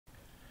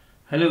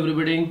Hello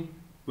everybody,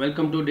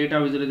 welcome to Data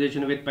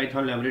Visualization with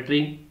Python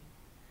Laboratory.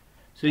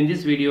 So in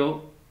this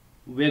video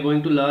we are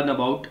going to learn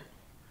about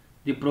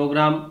the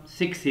program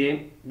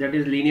 6a, that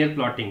is linear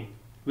plotting.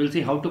 We'll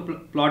see how to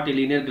plot a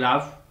linear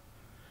graph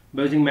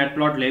by using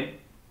Matplotlib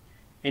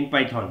in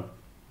Python.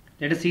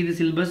 Let us see the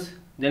syllabus,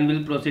 then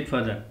we'll proceed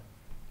further.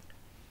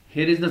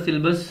 Here is the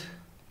syllabus.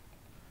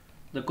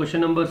 The question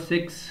number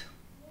 6a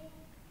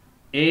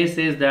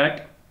says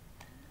that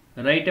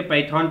write a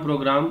Python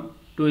program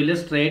to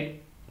illustrate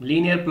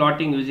linear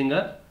plotting using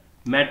a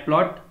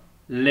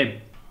Matplotlib.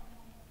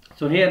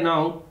 So here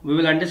now we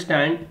will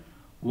understand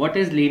what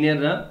is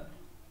linear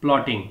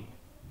plotting.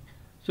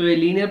 So a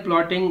linear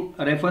plotting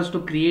refers to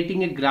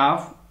creating a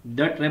graph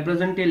that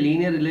represents a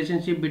linear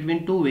relationship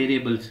between two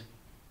variables.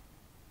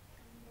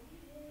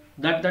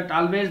 That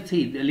always,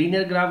 see, the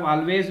linear graph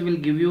always will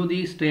give you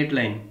the straight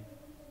line.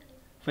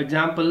 For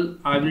example,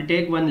 I will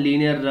take one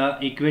linear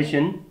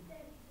equation.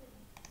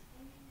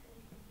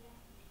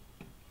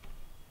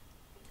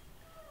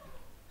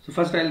 So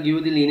first I will give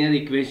you the linear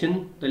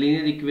equation. The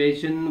linear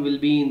equation will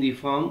be in the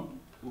form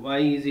y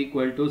is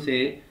equal to,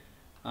 say,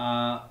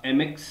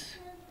 mx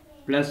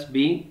plus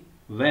b,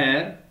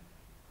 where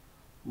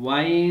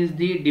y is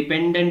the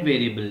dependent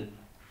variable.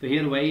 So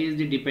here y is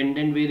the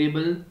dependent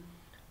variable,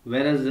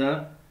 whereas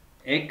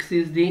x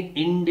is the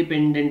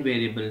independent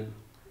variable.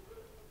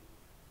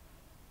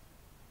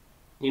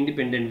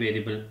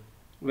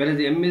 Whereas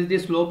m is the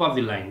slope of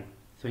the line.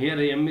 So here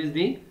m is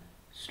the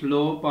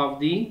slope of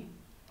the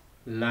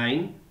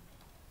line.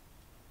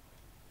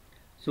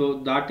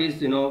 So that is,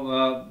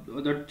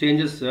 that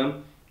changes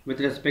with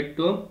respect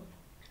to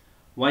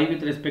y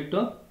with respect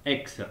to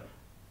x.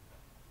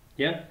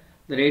 Yeah,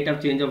 the rate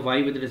of change of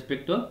y with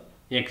respect to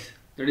x,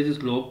 that is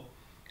the slope.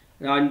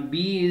 And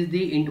b is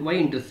the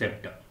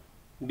y-intercept.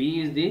 B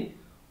is the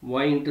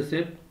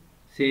y-intercept.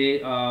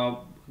 Say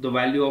the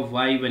value of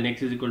y when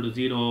x is equal to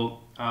 0,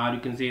 or you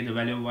can say the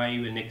value of y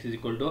when x is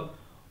equal to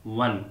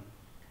 1.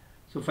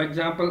 So for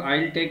example, I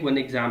will take one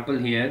example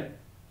here.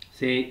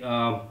 Say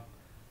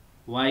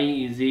y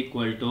is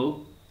equal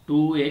to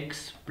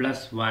 2x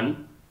plus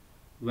 1,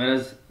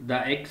 whereas the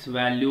x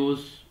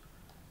values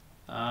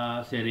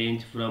say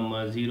range from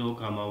 0,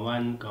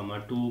 1,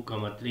 2,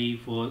 3,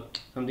 4,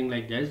 something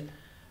like this.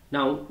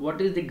 Now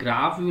what is the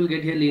graph you will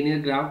get here? Linear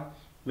graph.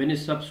 When you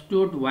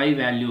substitute y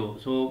value,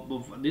 so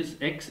this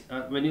x,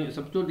 when you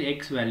substitute the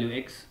x value,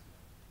 x,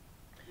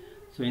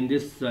 so in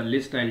this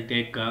list I will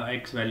take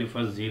x value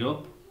first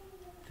 0,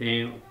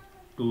 say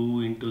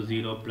 2 into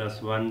 0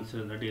 plus 1,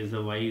 so that is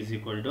y is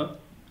equal to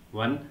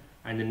 1,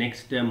 and the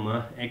next term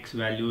x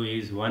value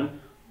is 1,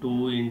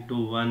 2 into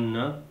 1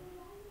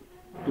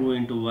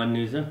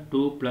 is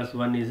 2 plus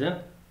 1 is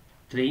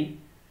 3,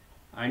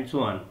 and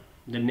so on.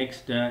 The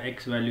next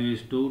x value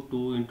is 2,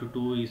 2 into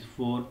 2 is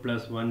 4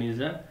 plus 1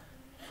 is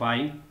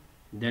 5,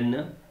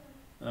 then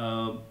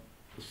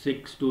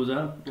 6 to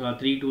the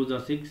 3 to the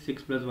 6,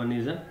 6 plus 1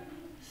 is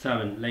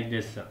 7, like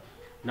this.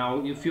 Now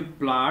if you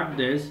plot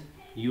this,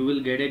 you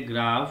will get a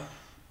graph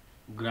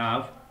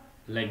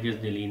like this,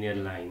 the linear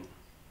line.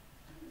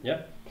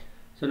 Yeah.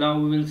 So now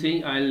we will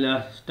see.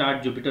 I'll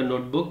start Jupyter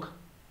Notebook.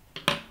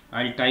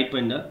 I'll type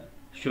and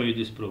show you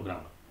this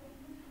program.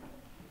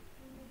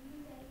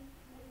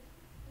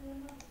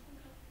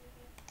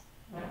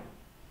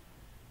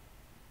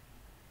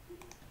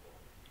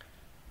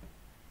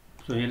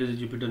 So here is a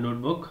Jupyter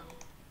Notebook.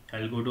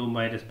 I'll go to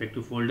my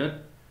respective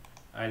folder.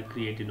 I'll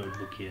create a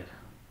notebook here.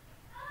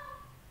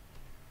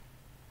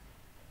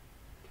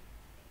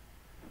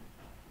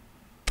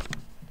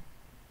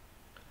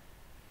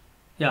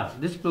 Yeah,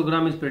 this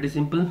program is pretty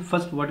simple.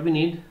 First, what we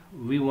need,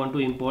 we want to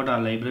import our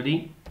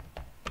library,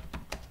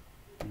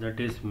 that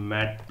is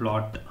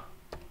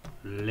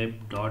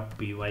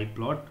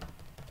matplotlib.pyplot.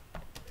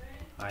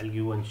 I'll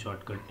give one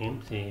shortcut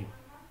name, say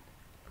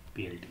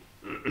plt.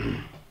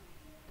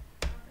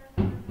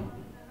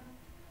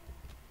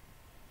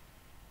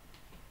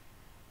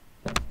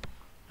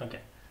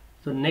 Okay,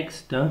 so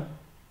next I'll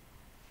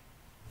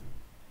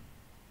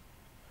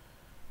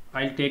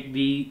take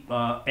the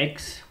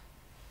x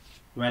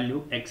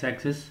value,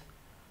 x-axis,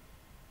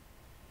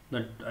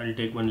 that I'll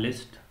take one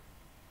list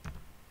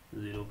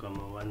 0,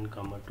 1,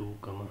 2,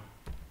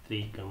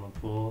 3,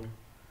 4.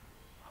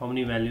 How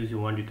many values you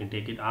want, you can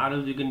take it, or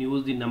else you can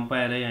use the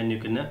numpy array and you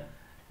can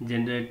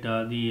generate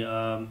the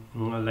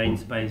line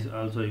spice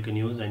also you can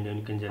use, and then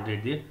you can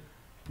generate the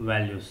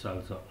values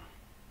also.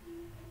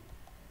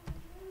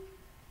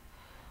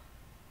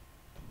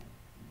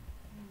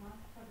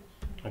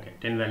 Okay,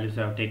 10 values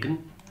I have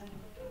taken,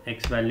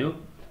 x value,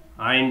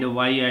 and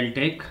y I'll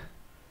take,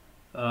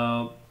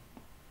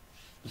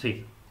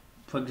 see,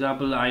 for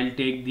example, I'll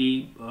take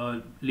the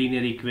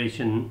linear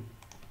equation.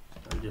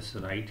 I'll just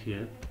write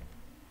here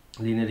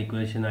linear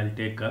equation. I'll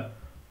take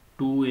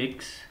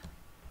 2x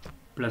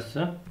plus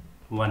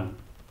 1,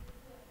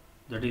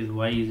 that is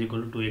y is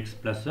equal to 2x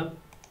plus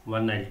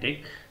 1 I'll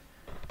take.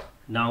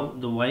 Now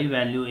the y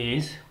value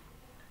is,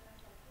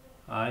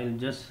 I'll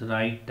just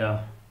write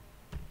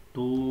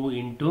 2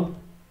 into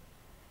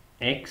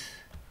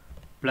x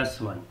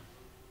plus 1.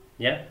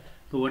 Yeah,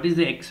 so what is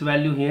the x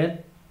value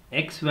here?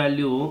 X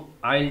value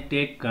I'll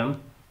take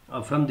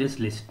from this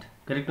list,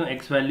 correct? No,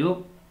 x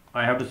value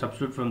I have to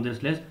substitute from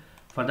this list.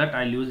 For that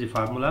I'll use the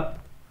formula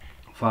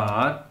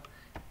for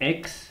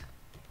x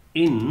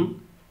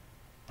in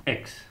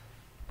x.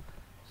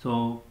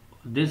 So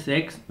this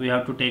x we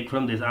have to take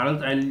from this, or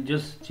else I'll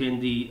just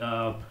change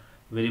the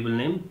variable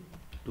name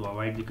to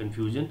avoid the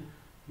confusion.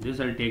 This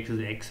I'll take as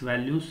x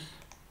values,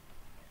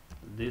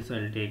 this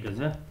I'll take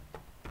as a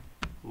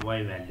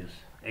y values,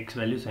 x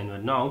values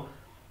and now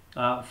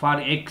for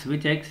x,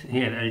 which x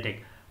here I'll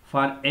take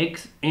for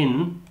x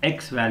in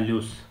x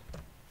values,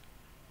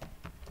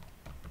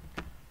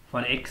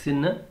 for x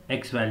in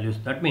x values.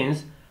 That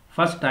means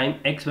first time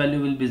x value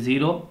will be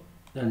 0,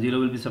 then 0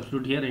 will be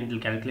substitute here and it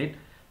will calculate,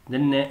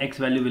 then x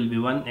value will be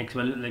 1, x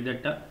value like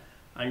that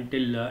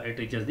until it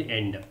reaches the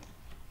end.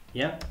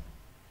 Yeah.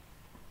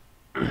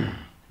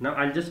 Now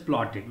I'll just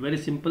plot it, very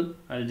simple.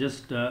 I'll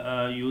just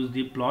use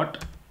the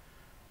plot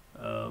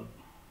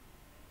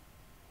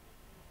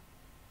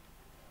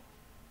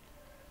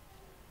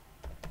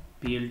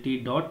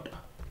plt dot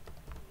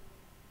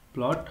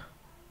plot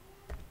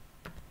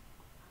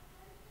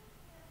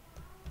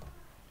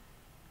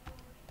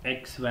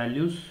x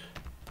values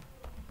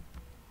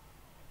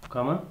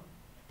comma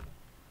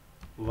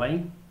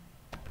y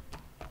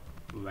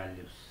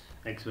values,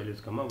 x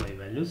values comma y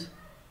values.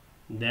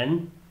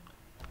 Then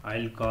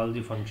I'll call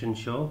the function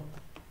show.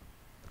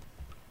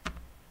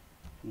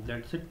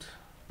 That's it.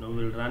 Now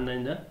we'll run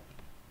and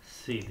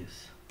see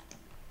this.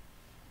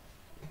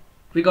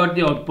 We got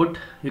the output.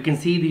 You can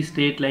see the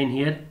straight line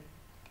here.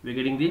 We're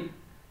getting the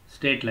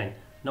straight line.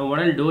 Now what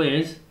I'll do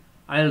is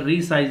I'll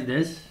resize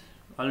this.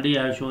 Already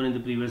I have shown in the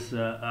previous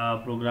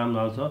program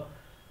also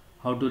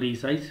how to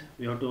resize.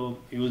 We have to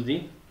use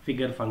the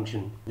figure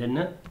function.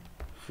 Then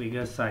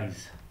figure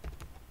size.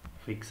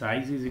 Fig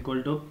size is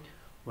equal to,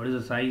 what is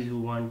the size you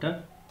want?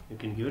 You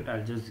can give it.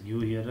 I'll just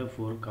give here a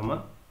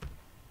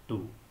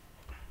 4,2.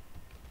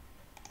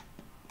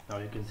 Now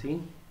you can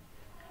see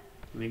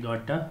we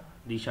got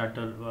the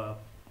shutter.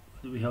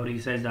 We have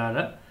resized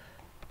our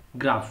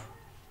graph.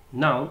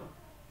 Now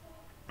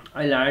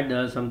I'll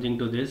add something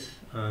to this.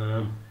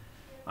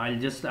 I'll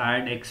just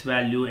add x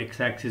value,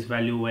 x-axis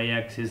value,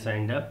 y-axis,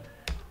 and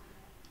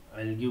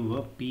I'll give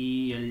a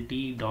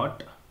plt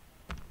dot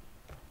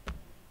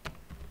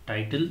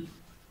title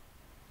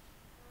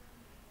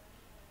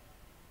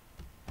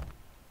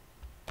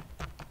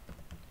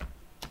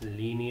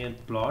linear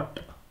plot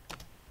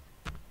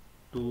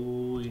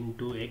 2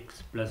 into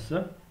x plus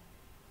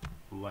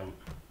 1.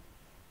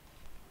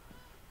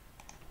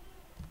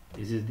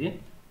 This is the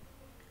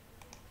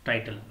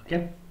title.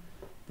 Okay,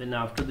 then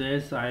after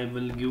this I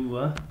will give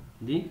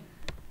the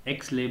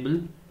x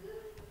label.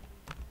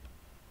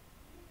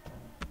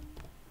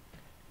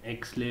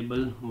 X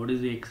label, what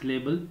is the x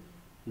label?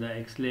 The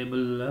x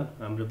label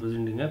I'm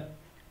representing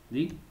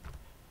the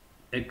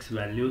x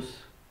values.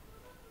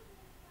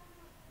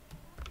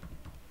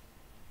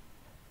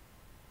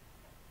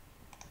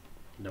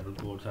 Double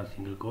quotes or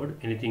single quote,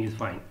 anything is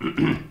fine.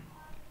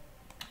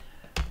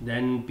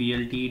 Then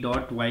plt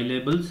dot y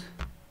labels.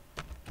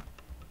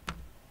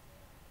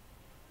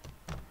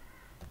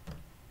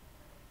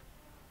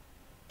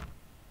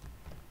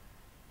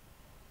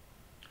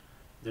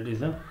 That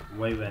is a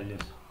y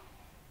values.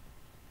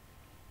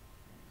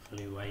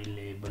 Sorry, y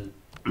label,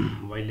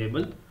 y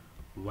label,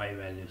 y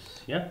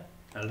values. Yeah,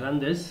 I'll run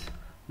this.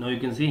 Now you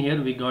can see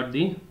here we got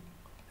the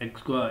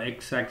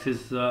x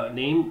axis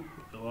name,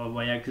 or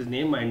y axis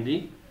name, and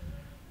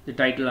the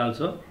title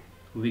also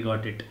we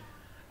got it.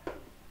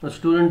 Now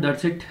student,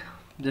 that's it.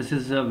 This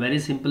is a very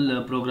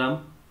simple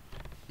program.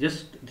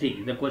 Just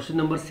see the question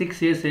number 6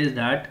 here says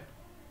that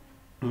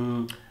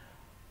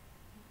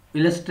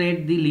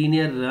illustrate the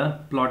linear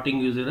plotting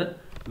using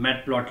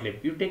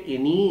Matplotlib. You take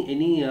any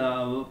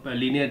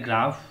linear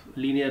graph,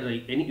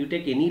 you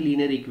take any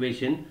linear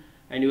equation,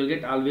 and you will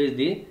get always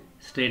the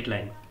straight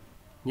line.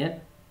 Yeah.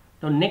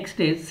 Now next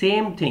is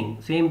same thing.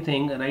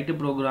 Write a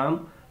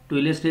program to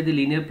illustrate the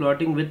linear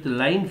plotting with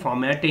line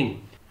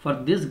formatting. For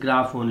this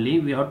graph only,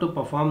 we have to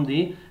perform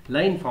the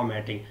line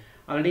formatting.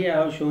 Already I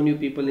have shown you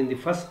people in the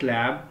first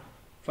lab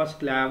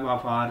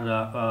of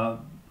our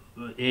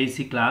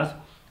AEC class.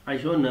 I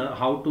shown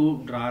how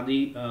to draw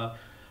the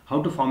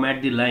how to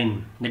format the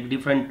line, like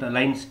different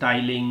line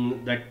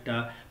styling,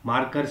 that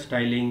marker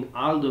styling,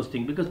 all those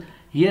things. Because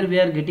here we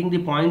are getting the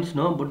points,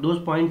 no, but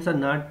those points are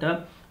not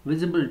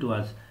visible to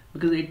us,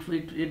 because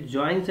it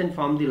joins and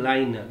form the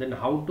line. Then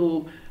how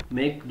to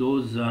make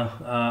those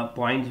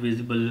points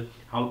visible,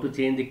 how to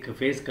change the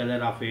face color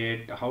of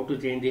it, how to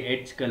change the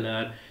edge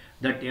color,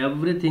 that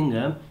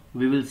everything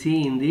we will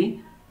see in the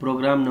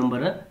program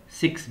number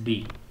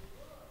 6B.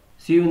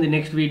 See you in the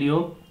next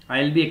video.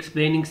 I will be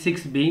explaining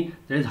 6B,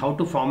 that is how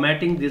to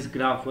formatting this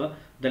graph.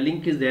 The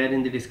link is there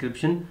in the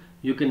description.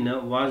 You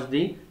can watch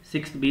the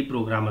 6B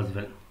program as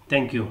well.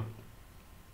 Thank you.